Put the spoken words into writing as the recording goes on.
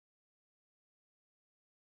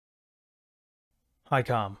Hi,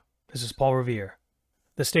 Com. This is Paul Revere.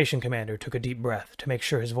 The station commander took a deep breath to make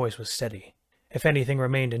sure his voice was steady. If anything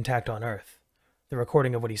remained intact on Earth, the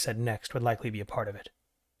recording of what he said next would likely be a part of it.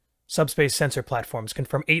 Subspace sensor platforms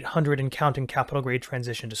confirm 800 and counting capital-grade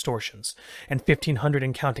transition distortions, and 1,500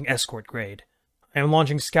 and counting escort-grade. I am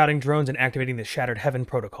launching scouting drones and activating the Shattered Heaven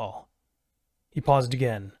protocol. He paused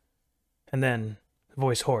again, and then,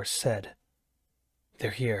 voice hoarse, said,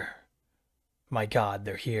 "They're here. My God,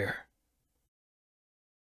 they're here."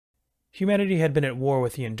 Humanity had been at war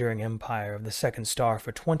with the enduring empire of the Second Star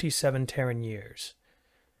for 27 Terran years.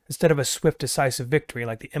 Instead of a swift, decisive victory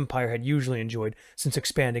like the Empire had usually enjoyed since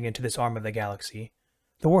expanding into this arm of the galaxy,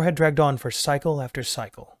 the war had dragged on for cycle after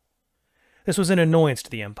cycle. This was an annoyance to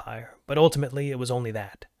the Empire, but ultimately it was only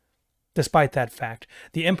that. Despite that fact,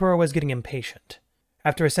 the Emperor was getting impatient.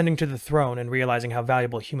 After ascending to the throne and realizing how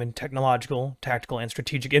valuable human technological, tactical, and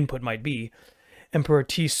strategic input might be, Emperor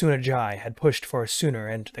T. Sunajai had pushed for a sooner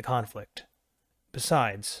end to the conflict.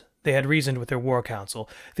 Besides, they had reasoned with their war council.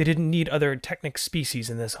 They didn't need other technic species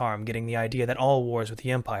in this harm getting the idea that all wars with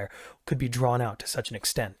the Empire could be drawn out to such an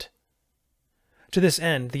extent. To this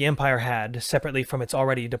end, the Empire had, separately from its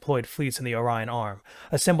already deployed fleets in the Orion Arm,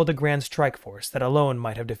 assembled a grand strike force that alone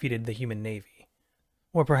might have defeated the human navy.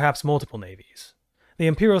 Or perhaps multiple navies. The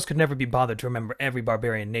Imperials could never be bothered to remember every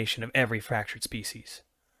barbarian nation of every fractured species.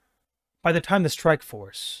 By the time the strike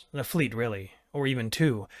force, a fleet really, or even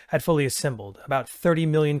two, had fully assembled, about 30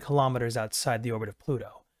 million kilometers outside the orbit of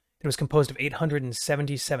Pluto, it was composed of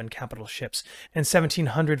 877 capital ships and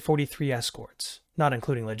 1,743 escorts, not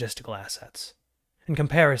including logistical assets. In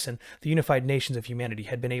comparison, the unified nations of humanity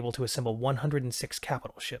had been able to assemble 106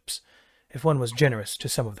 capital ships, if one was generous to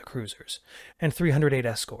some of the cruisers, and 308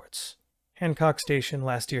 escorts. Hancock Station,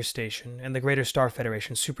 Lastier Station, and the Greater Star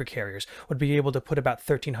Federation supercarriers would be able to put about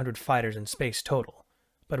 1,300 fighters in space total,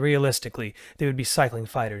 but realistically, they would be cycling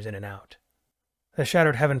fighters in and out. The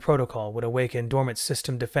Shattered Heaven protocol would awaken dormant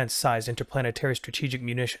system defense-sized interplanetary strategic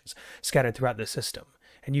munitions scattered throughout the system,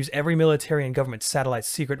 and use every military and government satellite's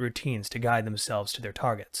secret routines to guide themselves to their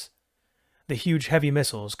targets. The huge heavy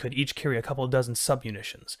missiles could each carry a couple dozen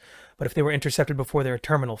sub-munitions, but if they were intercepted before their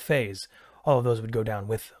terminal phase, all of those would go down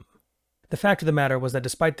with them. The fact of the matter was that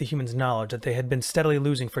despite the humans' knowledge that they had been steadily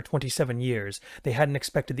losing for 27 years, they hadn't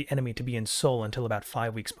expected the enemy to be in Seoul until about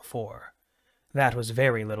 5 weeks before. That was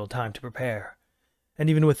very little time to prepare. And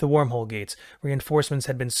even with the wormhole gates, reinforcements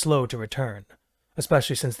had been slow to return,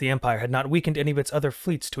 especially since the Empire had not weakened any of its other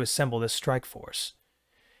fleets to assemble this strike force.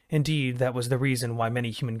 Indeed, that was the reason why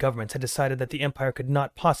many human governments had decided that the Empire could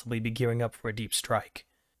not possibly be gearing up for a deep strike.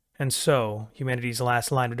 And so, humanity's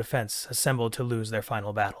last line of defense assembled to lose their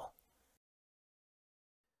final battle.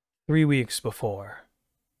 3 weeks before.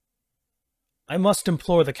 I must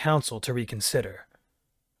implore the Council to reconsider.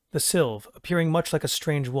 The Sylve, appearing much like a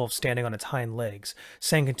strange wolf standing on its hind legs,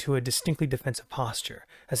 sank into a distinctly defensive posture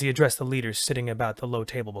as he addressed the leaders sitting about the low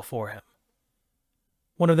table before him.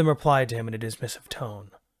 One of them replied to him in a dismissive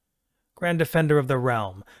tone. "Grand Defender of the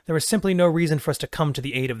Realm, there is simply no reason for us to come to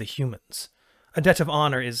the aid of the humans. A debt of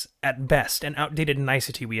honor is, at best, an outdated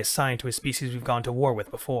nicety we assign to a species we've gone to war with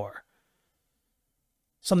before."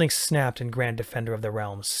 Something snapped in Grand Defender of the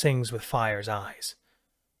Realm, Sings with Fire's eyes.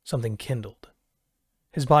 Something kindled.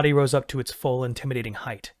 His body rose up to its full, intimidating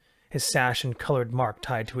height, his sash and colored mark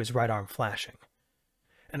tied to his right arm flashing.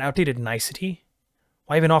 An outdated nicety?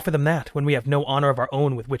 Why even offer them that, when we have no honor of our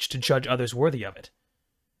own with which to judge others worthy of it?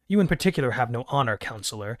 You in particular have no honor,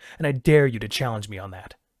 Counselor, and I dare you to challenge me on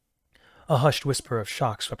that. A hushed whisper of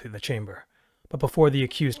shock swept through the chamber, but before the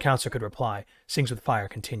accused counselor could reply, Sings with Fire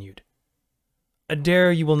continued. "A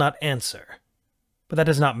dare you will not answer. But that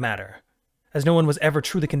does not matter, as no one was ever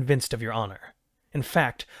truly convinced of your honor. In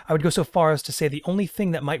fact, I would go so far as to say the only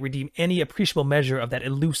thing that might redeem any appreciable measure of that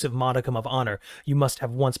elusive modicum of honor you must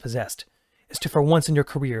have once possessed is to for once in your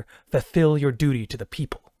career fulfill your duty to the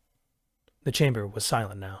people." The chamber was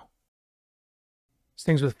silent now.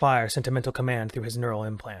 Stings with Fire sent a mental command through his neural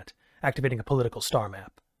implant, activating a political star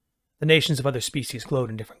map. The nations of other species glowed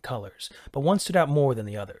in different colors, but one stood out more than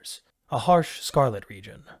the others. A harsh scarlet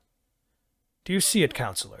region. "Do you see it,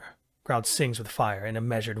 Counselor?" growled Sings with Fire in a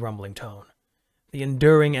measured, rumbling tone. "The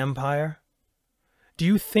enduring empire? Do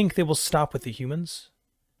you think they will stop with the humans?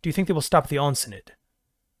 Do you think they will stop the Onsenid?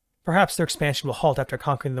 Perhaps their expansion will halt after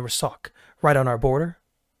conquering the Rasok, right on our border?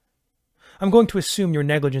 I'm going to assume your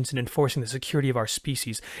negligence in enforcing the security of our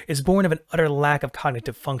species is born of an utter lack of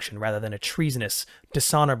cognitive function rather than a treasonous,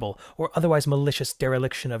 dishonorable, or otherwise malicious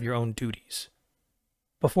dereliction of your own duties."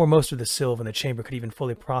 Before most of the Sylve in the chamber could even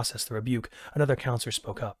fully process the rebuke, another counselor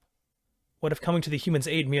spoke up. "What if coming to the humans'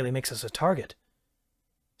 aid merely makes us a target?"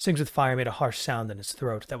 Sings with Fire made a harsh sound in his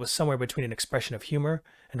throat that was somewhere between an expression of humor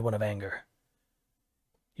and one of anger.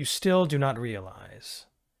 You still do not realize.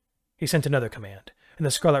 He sent another command, and the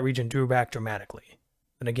Scarlet Legion drew back dramatically.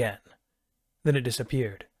 Then again. Then it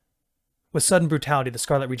disappeared. With sudden brutality, the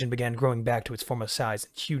Scarlet Legion began growing back to its former size in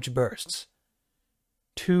huge bursts.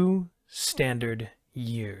 2 standard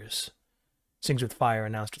years, Sings with Fire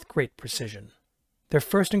announced with great precision. Their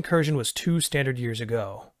first incursion was 2 standard years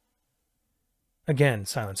ago. Again,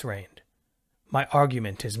 silence reigned. My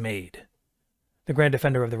argument is made, the Grand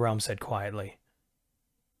Defender of the Realm said quietly.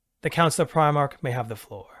 The Councilor Primarch may have the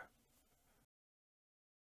floor.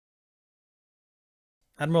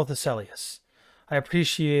 Admiral Thessalius, I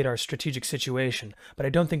appreciate our strategic situation, but I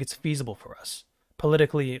don't think it's feasible for us,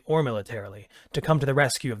 politically or militarily, to come to the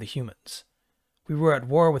rescue of the humans. We were at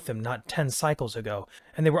war with them not 10 cycles ago,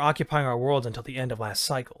 and they were occupying our worlds until the end of last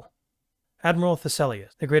cycle. Admiral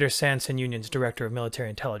Thessalius, the Greater Sanson Union's Director of Military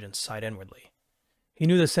Intelligence, sighed inwardly. He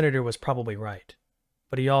knew the Senator was probably right,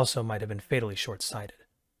 but he also might have been fatally short-sighted.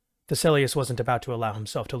 Thessalius wasn't about to allow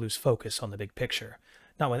himself to lose focus on the big picture,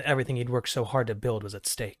 not when everything he'd worked so hard to build was at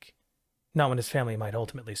stake. Not when his family might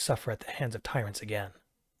ultimately suffer at the hands of tyrants again.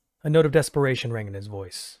 A note of desperation rang in his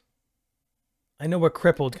voice. I know we're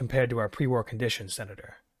crippled compared to our pre-war conditions,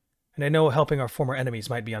 Senator, and I know helping our former enemies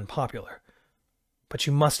might be unpopular, but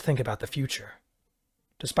you must think about the future.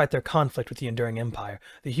 Despite their conflict with the Enduring Empire,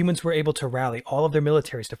 the humans were able to rally all of their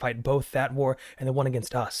militaries to fight both that war and the one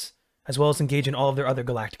against us, as well as engage in all of their other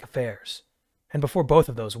galactic affairs. And before both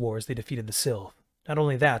of those wars, they defeated the Sylph. Not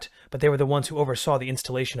only that, but they were the ones who oversaw the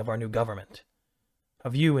installation of our new government.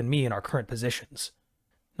 Of you and me in our current positions.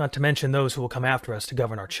 Not to mention those who will come after us to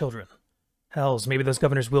govern our children. Hells, maybe those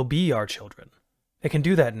governors will be our children. They can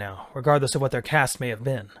do that now, regardless of what their caste may have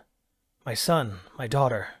been. My son, my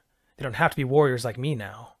daughter, they don't have to be warriors like me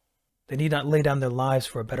now. They need not lay down their lives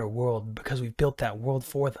for a better world because we've built that world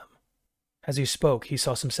for them. As he spoke, he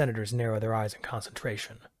saw some senators narrow their eyes in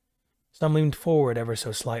concentration. Some leaned forward ever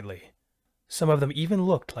so slightly. Some of them even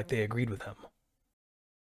looked like they agreed with him.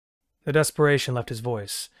 The desperation left his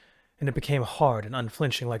voice, and it became hard and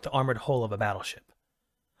unflinching like the armored hull of a battleship.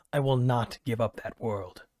 I will not give up that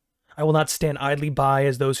world. I will not stand idly by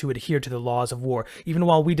as those who adhere to the laws of war, even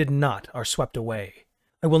while we did not, are swept away.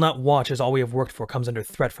 I will not watch as all we have worked for comes under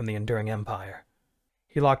threat from the Enduring Empire.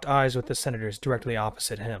 He locked eyes with the senators directly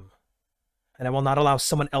opposite him. And I will not allow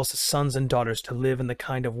someone else's sons and daughters to live in the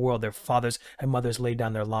kind of world their fathers and mothers laid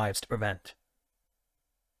down their lives to prevent.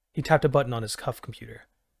 He tapped a button on his cuff computer,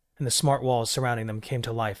 and the smart walls surrounding them came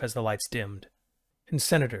to life as the lights dimmed. And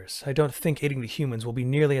senators, I don't think aiding the humans will be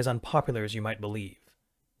nearly as unpopular as you might believe.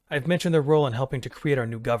 I've mentioned their role in helping to create our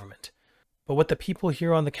new government, but what the people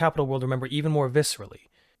here on the capital world remember even more viscerally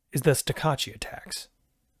is the Staccachi attacks.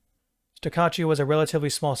 Staccachi was a relatively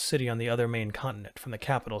small city on the other main continent from the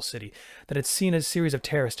capital city that had seen a series of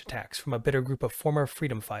terrorist attacks from a bitter group of former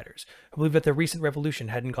freedom fighters who believed that the recent revolution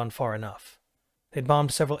hadn't gone far enough. They'd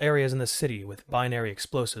bombed several areas in the city with binary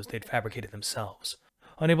explosives they'd fabricated themselves,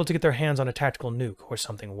 unable to get their hands on a tactical nuke or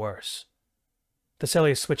something worse.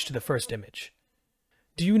 Thessalius switched to the first image.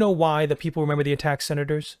 Do you know why the people remember the attack,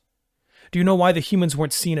 senators? Do you know why the humans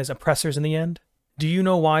weren't seen as oppressors in the end? Do you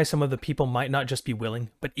know why some of the people might not just be willing,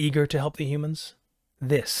 but eager to help the humans?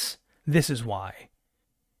 This is why.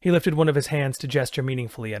 He lifted one of his hands to gesture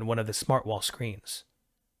meaningfully at one of the smart wall screens.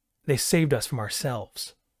 They saved us from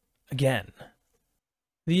ourselves. Again.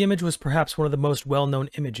 The image was perhaps one of the most well-known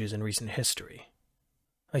images in recent history.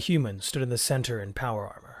 A human stood in the center in power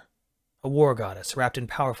armor. A war goddess wrapped in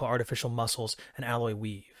powerful artificial muscles and alloy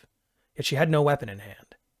weave. Yet she had no weapon in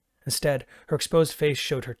hand. Instead, her exposed face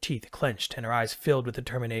showed her teeth clenched and her eyes filled with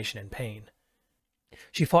determination and pain.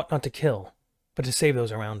 She fought not to kill, but to save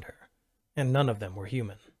those around her, and none of them were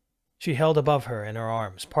human. She held above her in her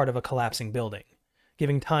arms part of a collapsing building,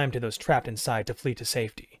 giving time to those trapped inside to flee to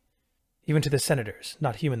safety. Even to the senators,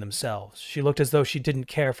 not human themselves, she looked as though she didn't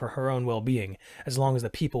care for her own well-being as long as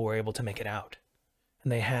the people were able to make it out.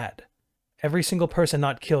 And they had. Every single person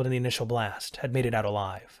not killed in the initial blast had made it out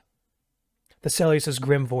alive. Thessalius'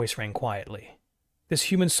 grim voice rang quietly. This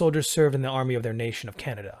human soldier served in the army of their nation of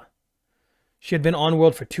Canada. She had been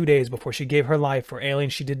on-world for 2 days before she gave her life for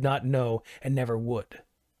aliens she did not know and never would.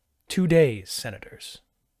 2 days, senators.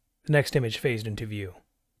 The next image phased into view.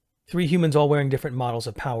 3 humans all wearing different models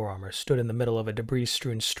of power armor stood in the middle of a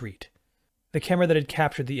debris-strewn street. The camera that had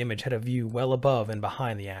captured the image had a view well above and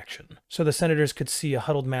behind the action, so the senators could see a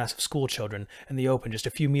huddled mass of schoolchildren in the open just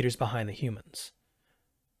a few meters behind the humans.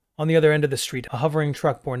 On the other end of the street, a hovering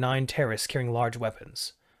truck bore 9 terrorists carrying large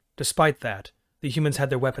weapons. Despite that, the humans had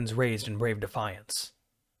their weapons raised in brave defiance.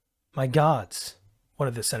 My gods, one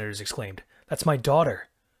of the senators exclaimed. "That's my daughter.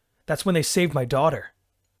 That's when they saved my daughter."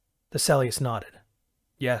 Thesalius nodded.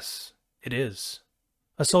 "Yes, it is.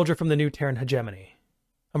 A soldier from the new Terran hegemony,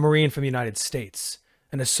 a Marine from the United States,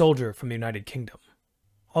 and a soldier from the United Kingdom.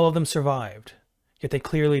 All of them survived, yet they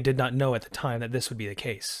clearly did not know at the time that this would be the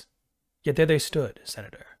case. Yet there they stood,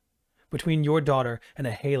 Senator, between your daughter and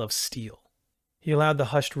a hail of steel." He allowed the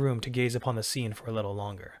hushed room to gaze upon the scene for a little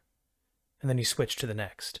longer, and then he switched to the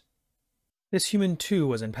next. This human too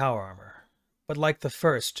was in power armor, but like the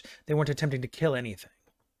first, they weren't attempting to kill anything.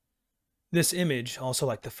 This image, also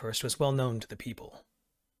like the first, was well known to the people.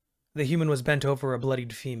 The human was bent over a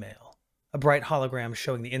bloodied female, a bright hologram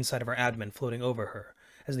showing the inside of her abdomen floating over her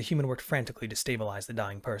as the human worked frantically to stabilize the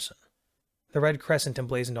dying person. The red crescent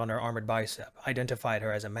emblazoned on her armored bicep identified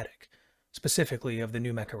her as a medic, specifically of the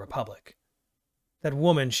New Mecha Republic. That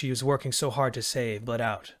woman she was working so hard to save bled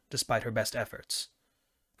out, despite her best efforts,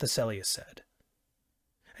 Thesalius said.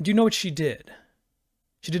 And do you know what she did?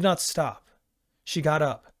 She did not stop. She got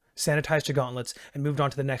up, sanitized her gauntlets, and moved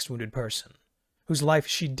on to the next wounded person, whose life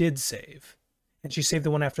she did save. And she saved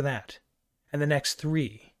the one after that, and the next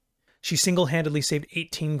 3. She single-handedly saved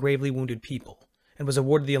 18 gravely wounded people, and was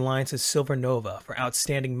awarded the Alliance's Silver Nova for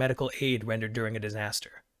outstanding medical aid rendered during a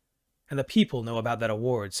disaster. And the people know about that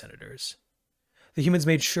award, Senators. The humans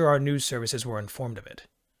made sure our news services were informed of it.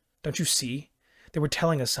 Don't you see? They were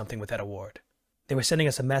telling us something with that award. They were sending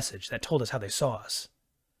us a message that told us how they saw us.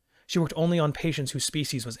 She worked only on patients whose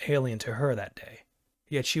species was alien to her that day,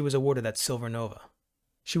 yet she was awarded that Silver Nova.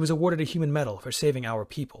 She was awarded a human medal for saving our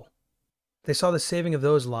people. They saw the saving of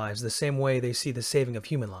those lives the same way they see the saving of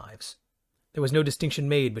human lives. There was no distinction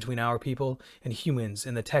made between our people and humans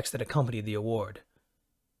in the text that accompanied the award.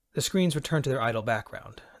 The screens returned to their idle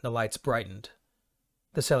background, and the lights brightened.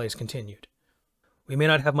 Thesalius continued. We may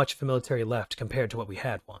not have much of the military left compared to what we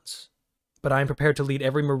had once, but I am prepared to lead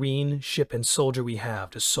every marine, ship, and soldier we have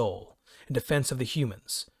to Sol in defense of the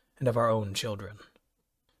humans and of our own children.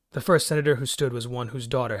 The first senator who stood was one whose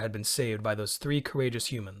daughter had been saved by those 3 courageous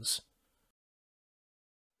humans.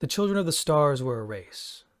 The children of the stars were a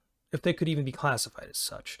race, if they could even be classified as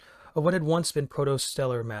such, of what had once been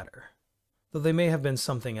protostellar matter, though they may have been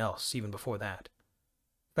something else even before that.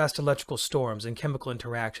 Vast electrical storms and chemical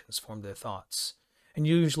interactions formed their thoughts, and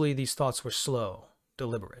usually these thoughts were slow,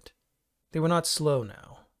 deliberate. They were not slow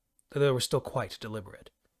now, though they were still quite deliberate.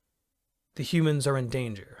 The humans are in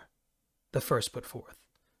danger, the first put forth.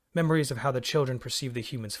 Memories of how the children perceived the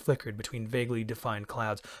humans flickered between vaguely defined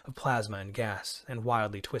clouds of plasma and gas and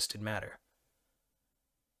wildly twisted matter.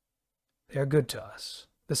 They are good to us,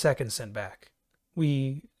 the second sent back.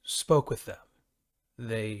 We spoke with them.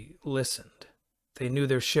 They listened. They knew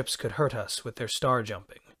their ships could hurt us with their star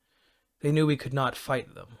jumping. They knew we could not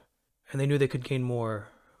fight them, and they knew they could gain more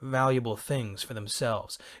valuable things for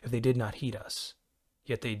themselves if they did not heed us.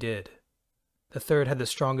 Yet they did. The third had the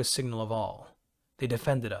strongest signal of all. They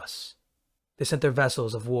defended us. They sent their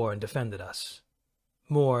vessels of war and defended us.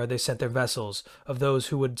 More, they sent their vessels of those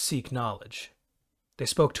who would seek knowledge. They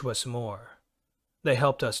spoke to us more. They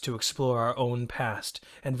helped us to explore our own past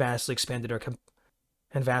and vastly expanded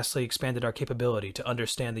our capability to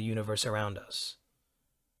understand the universe around us.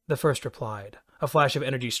 The first replied, a flash of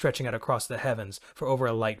energy stretching out across the heavens for over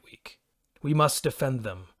a light week. We must defend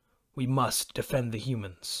them. We must defend the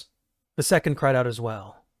humans. The second cried out as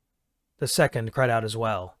well.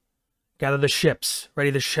 Gather the ships,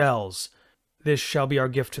 ready the shells. This shall be our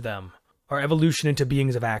gift to them, our evolution into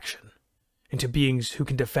beings of action, into beings who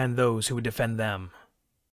can defend those who would defend them.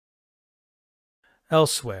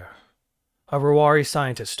 Elsewhere, a Rawari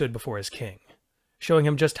scientist stood before his king, showing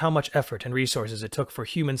him just how much effort and resources it took for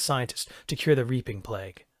human scientists to cure the reaping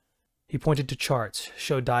plague. He pointed to charts,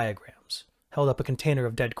 showed diagrams, held up a container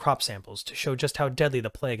of dead crop samples to show just how deadly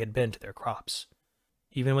the plague had been to their crops.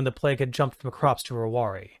 Even when the plague had jumped from crops to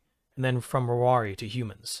Rawari, and then from Rawari to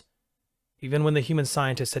humans. Even when the human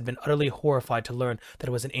scientists had been utterly horrified to learn that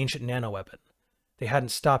it was an ancient nanoweapon, they hadn't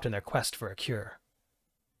stopped in their quest for a cure.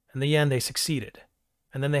 In the end, they succeeded,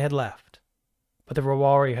 and then they had left. But the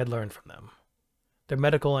Rawari had learned from them. Their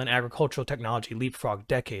medical and agricultural technology leapfrogged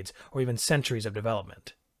decades or even centuries of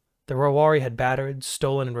development. The Rawari had battered,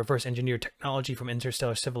 stolen, and reverse-engineered technology from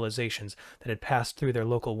interstellar civilizations that had passed through their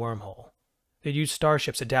local wormhole. They'd used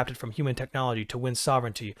starships adapted from human technology to win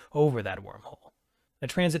sovereignty over that wormhole. The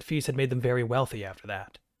transit fees had made them very wealthy after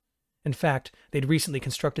that. In fact, they'd recently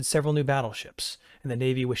constructed several new battleships, and the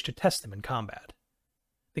Navy wished to test them in combat.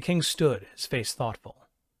 The king stood, his face thoughtful.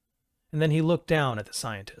 And then he looked down at the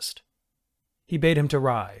scientist. He bade him to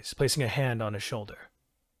rise, placing a hand on his shoulder.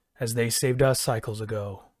 As they saved us cycles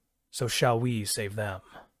ago, so shall we save them.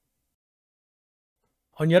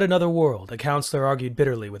 On yet another world, a counselor argued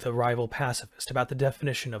bitterly with a rival pacifist about the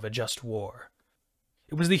definition of a just war.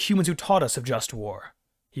 "It was the humans who taught us of just war,"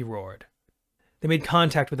 he roared. "They made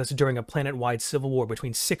contact with us during a planet-wide civil war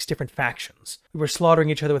between 6 different factions. We were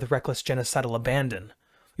slaughtering each other with reckless genocidal abandon.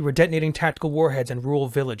 We were detonating tactical warheads in rural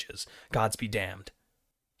villages, gods be damned.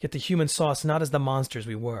 Yet the humans saw us not as the monsters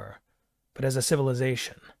we were, but as a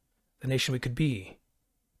civilization, the nation we could be.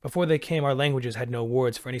 Before they came, our languages had no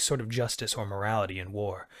words for any sort of justice or morality in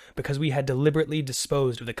war, because we had deliberately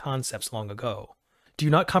disposed of the concepts long ago. Do you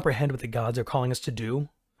not comprehend what the gods are calling us to do?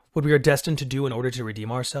 What we are destined to do in order to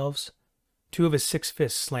redeem ourselves?" 2 of his 6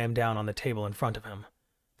 fists slammed down on the table in front of him.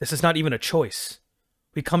 "This is not even a choice.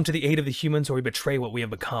 We come to the aid of the humans, or we betray what we have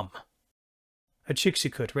become." A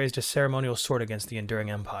Chixikut raised a ceremonial sword against the enduring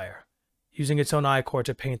empire, using its own ichor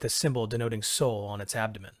to paint the symbol denoting soul on its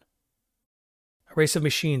abdomen. A race of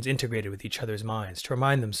machines integrated with each other's minds to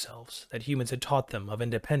remind themselves that humans had taught them of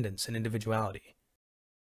independence and individuality.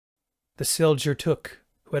 The Seljuk,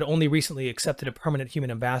 who had only recently accepted a permanent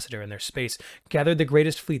human ambassador in their space, gathered the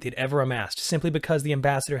greatest fleet they'd ever amassed simply because the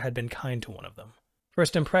ambassador had been kind to one of them.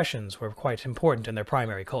 First impressions were quite important in their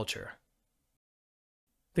primary culture.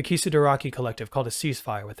 The Kisudaraki collective called a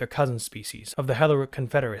ceasefire with their cousin species of the Helaruk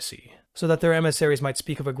Confederacy, so that their emissaries might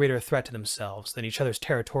speak of a greater threat to themselves than each other's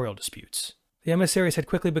territorial disputes. The emissaries had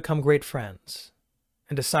quickly become great friends,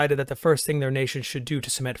 and decided that the first thing their nations should do to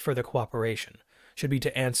cement further cooperation should be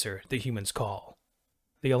to answer the humans' call.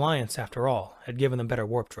 The Alliance, after all, had given them better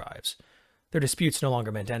warp drives. Their disputes no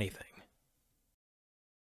longer meant anything.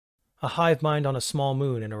 A hive mind on a small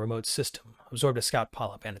moon in a remote system absorbed a scout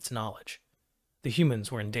polyp and its knowledge. The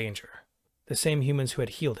humans were in danger. The same humans who had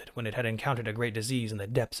healed it when it had encountered a great disease in the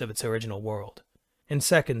depths of its original world. In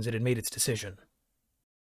seconds, it had made its decision.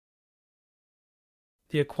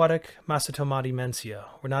 The aquatic Masatomati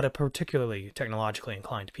Mencia were not a particularly technologically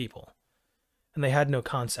inclined people, and they had no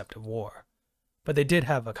concept of war, but they did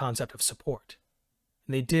have a concept of support,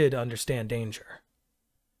 and they did understand danger.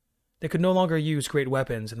 They could no longer use great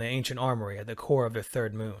weapons in the ancient armory at the core of their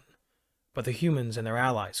third moon, but the humans and their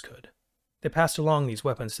allies could. They passed along these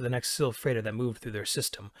weapons to the next Syl freighter that moved through their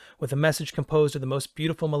system, with a message composed of the most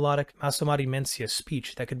beautiful melodic Masatomati Mencia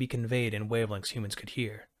speech that could be conveyed in wavelengths humans could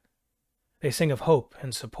hear. They sang of hope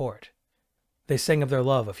and support. They sang of their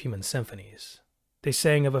love of human symphonies. They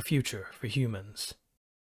sang of a future for humans.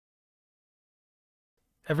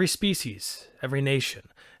 Every species, every nation,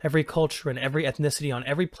 every culture, and every ethnicity on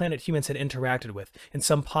every planet humans had interacted with in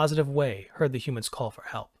some positive way heard the humans' call for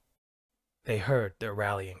help. They heard their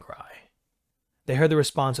rallying cry. They heard the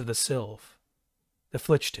response of the Sylv, the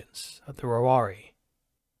Flichtins, of the Rawari.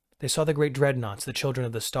 They saw the great dreadnoughts the children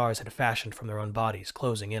of the stars had fashioned from their own bodies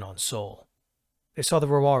closing in on Sol. They saw the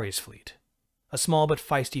Rawari's fleet, a small but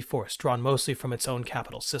feisty force drawn mostly from its own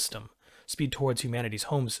capital system, speed towards humanity's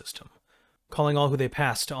home system, calling all who they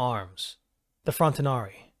passed to arms. The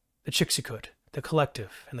Frontenari, the Chixikut, the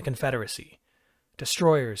Collective, and the Confederacy.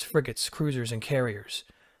 Destroyers, frigates, cruisers, and carriers.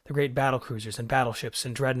 The great battlecruisers and battleships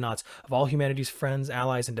and dreadnoughts of all humanity's friends,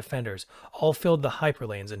 allies, and defenders all filled the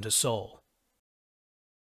hyperlanes into Sol.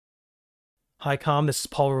 Hi Com, this is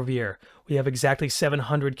Paul Revere. We have exactly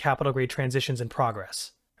 700 capital grade transitions in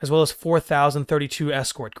progress, as well as 4,032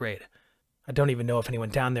 escort grade. I don't even know if anyone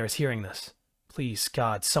down there is hearing this. Please,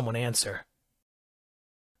 God, someone answer.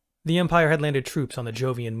 The Empire had landed troops on the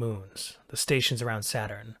Jovian moons, the stations around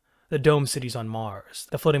Saturn, the dome cities on Mars,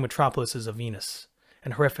 the floating metropolises of Venus,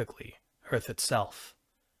 and horrifically, Earth itself.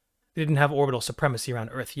 They didn't have orbital supremacy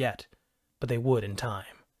around Earth yet, but they would in time.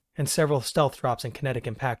 And several stealth drops and kinetic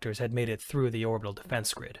impactors had made it through the orbital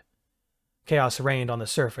defense grid. Chaos reigned on the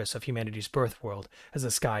surface of humanity's birth world as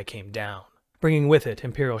the sky came down, bringing with it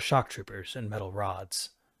Imperial shock troopers and metal rods.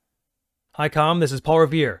 Hi Com, this is Paul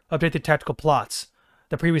Revere. Update the tactical plots.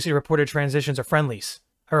 The previously reported transitions are friendlies.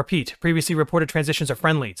 I repeat, previously reported transitions are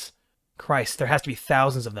friendlies. Christ, there has to be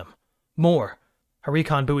thousands of them. More. A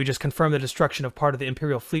recon buoy just confirmed the destruction of part of the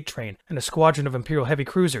Imperial fleet train and a squadron of Imperial heavy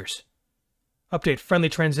cruisers. Update, friendly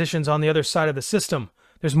transitions on the other side of the system.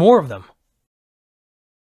 There's more of them.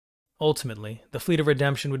 Ultimately, the Fleet of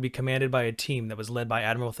Redemption would be commanded by a team that was led by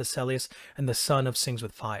Admiral Thessalius and the son of Sings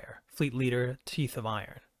with Fire, Fleet Leader Teeth of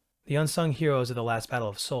Iron. The unsung heroes of the last Battle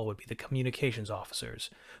of Sol would be the communications officers,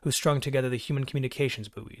 who strung together the human communications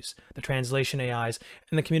buoys, the translation AIs,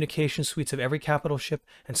 and the communication suites of every capital ship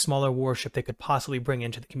and smaller warship they could possibly bring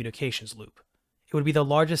into the communications loop. It would be the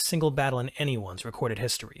largest single battle in anyone's recorded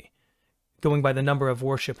history, going by the number of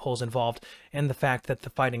warship hulls involved and the fact that the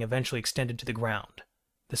fighting eventually extended to the ground.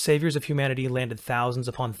 The saviors of humanity landed thousands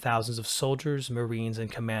upon thousands of soldiers, marines, and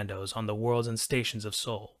commandos on the worlds and stations of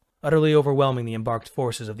Sol. utterly overwhelming the embarked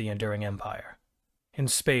forces of the enduring Empire. In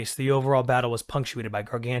space, the overall battle was punctuated by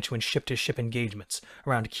gargantuan ship-to-ship engagements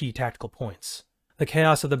around key tactical points. The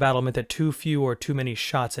chaos of the battle meant that too few or too many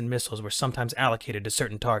shots and missiles were sometimes allocated to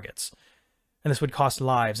certain targets, and this would cost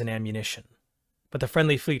lives and ammunition. But the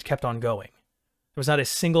friendly fleet kept on going. There was not a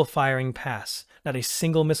single firing pass, not a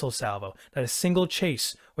single missile salvo, not a single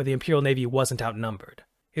chase where the Imperial Navy wasn't outnumbered.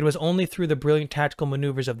 It was only through the brilliant tactical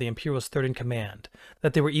maneuvers of the Imperial's third-in-command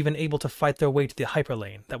that they were even able to fight their way to the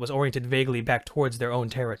hyperlane that was oriented vaguely back towards their own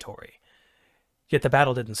territory. Yet the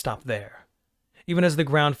battle didn't stop there. Even as the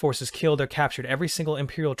ground forces killed or captured every single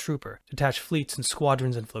Imperial trooper, detached fleets and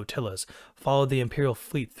squadrons and flotillas followed the Imperial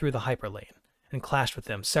fleet through the hyperlane and clashed with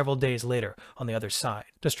them several days later on the other side,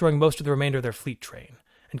 destroying most of the remainder of their fleet train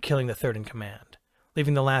and killing the third-in-command,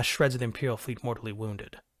 leaving the last shreds of the Imperial fleet mortally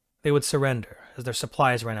wounded. They would surrender as their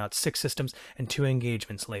supplies ran out 6 systems and 2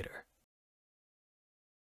 engagements later.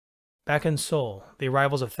 Back in Seoul, the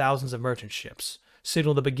arrivals of thousands of merchant ships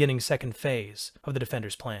signaled the beginning second phase of the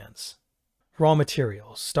Defenders' plans. Raw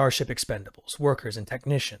materials, starship expendables, workers and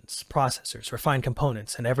technicians, processors, refined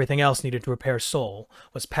components, and everything else needed to repair Seoul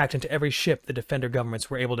was packed into every ship the Defender governments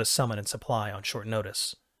were able to summon and supply on short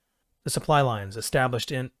notice. The supply lines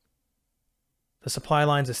established in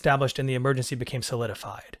the emergency became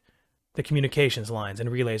solidified. The communications lines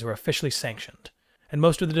and relays were officially sanctioned, and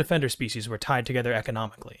most of the Defender species were tied together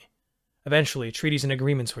economically. Eventually, treaties and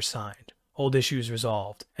agreements were signed, old issues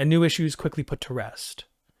resolved, and new issues quickly put to rest.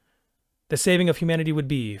 The saving of humanity would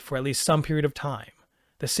be, for at least some period of time,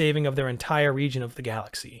 the saving of their entire region of the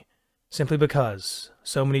galaxy, simply because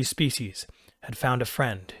so many species had found a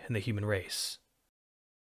friend in the human race.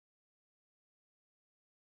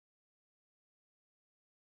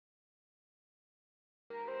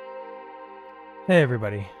 Hey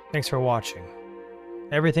everybody, thanks for watching.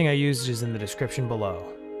 Everything I used is in the description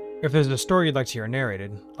below. If there's a story you'd like to hear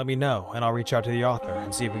narrated, let me know and I'll reach out to the author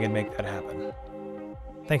and see if we can make that happen.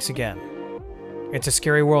 Thanks again. It's a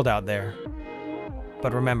scary world out there,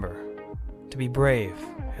 but remember, to be brave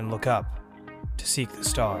and look up, to seek the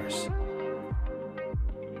stars.